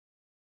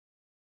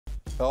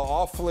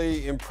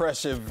Awfully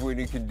impressive when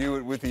you can do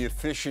it with the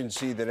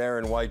efficiency that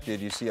Aaron White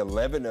did. You see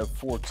 11 of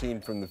 14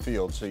 from the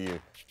field, so you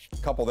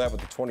couple that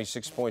with the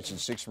 26 points and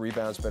 6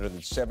 rebounds, better than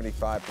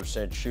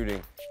 75%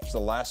 shooting. It's the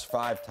last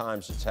 5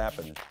 times it's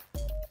happened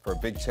for a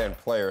Big Ten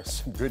player.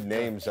 Some good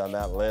names on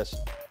that list.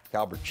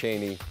 Calbert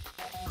Chaney,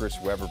 Chris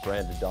Webber,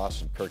 Brandon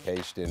Dawson, Kirk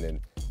Haston,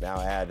 and now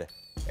add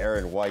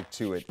Aaron White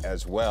to it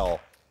as well.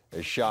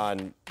 As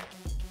Sean,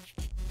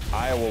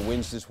 Iowa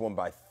wins this one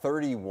by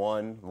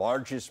 31,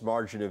 largest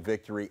margin of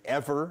victory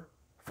ever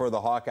for the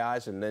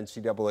Hawkeyes in an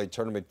NCAA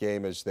tournament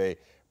game as they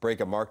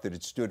break a mark that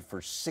had stood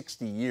for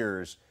 60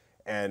 years.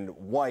 And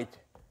White,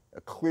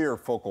 a clear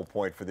focal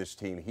point for this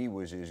team. He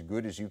was as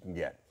good as you can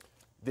get.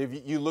 Dave,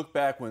 you look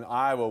back when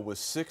Iowa was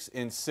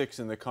 6-6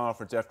 in the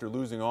conference after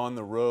losing on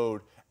the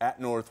road at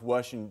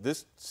Northwestern.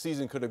 This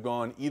season could have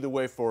gone either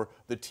way for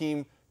the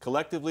team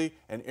collectively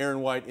and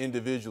Aaron White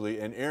individually.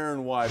 And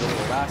Aaron White,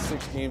 over the last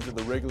 6 games of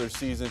the regular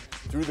season,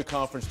 through the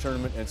conference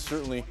tournament, and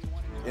certainly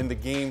in the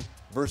game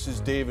versus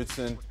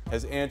Davidson,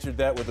 has answered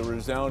that with a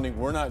resounding,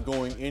 we're not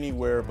going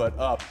anywhere but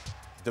up.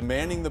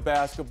 Demanding the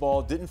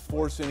basketball, didn't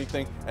force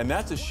anything, and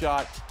that's a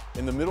shot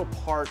in the middle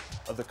part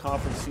of the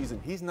conference season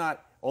he's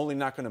not only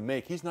not going to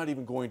make, he's not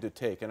even going to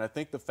take. And I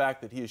think the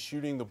fact that he is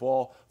shooting the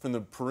ball from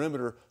the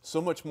perimeter so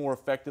much more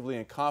effectively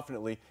and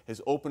confidently has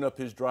opened up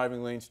his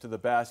driving lanes to the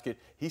basket.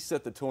 He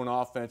set the tone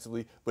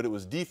offensively, but it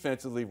was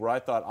defensively where I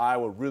thought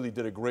Iowa really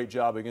did a great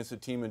job against the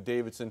team in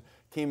Davidson.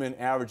 Came in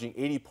averaging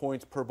 80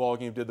 points per ball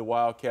game, did the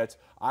Wildcats.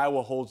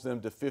 Iowa holds them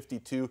to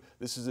 52.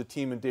 This is a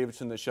team in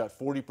Davidson that shot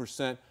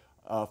 40%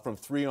 from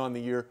 3 on the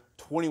year,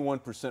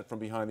 21% from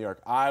behind the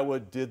arc. Iowa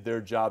did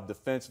their job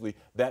defensively.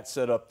 That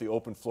set up the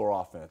open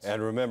floor offense.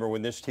 And remember,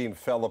 when this team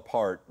fell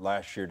apart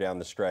last year down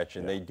the stretch,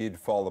 and they did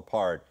fall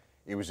apart,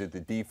 it was at the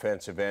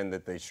defensive end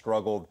that they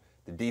struggled.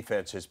 The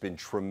defense has been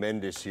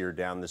tremendous here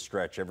down the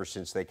stretch ever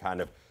since they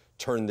kind of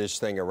turned this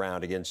thing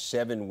around. Again,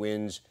 7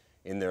 wins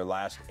in their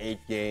last 8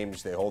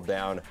 games. They hold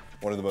down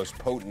one of the most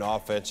potent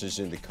offenses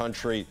in the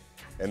country,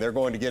 and they're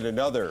going to get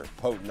another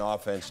potent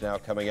offense now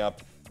coming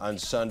up on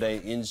Sunday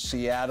in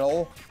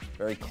Seattle,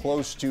 very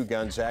close to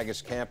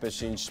Gonzaga's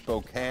campus in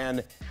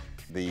Spokane.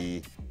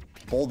 The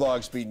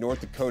Bulldogs beat North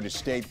Dakota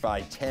State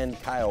by 10.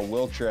 Kyle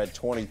Wilcher had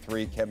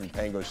 23, Kevin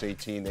Pangos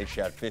 18. They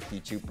shot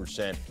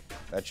 52%.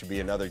 That should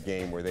be another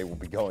game where they will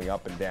be going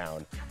up and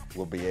down.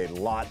 Will be a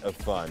lot of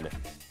fun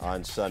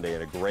on Sunday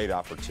and a great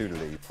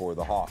opportunity for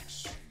the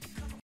Hawks.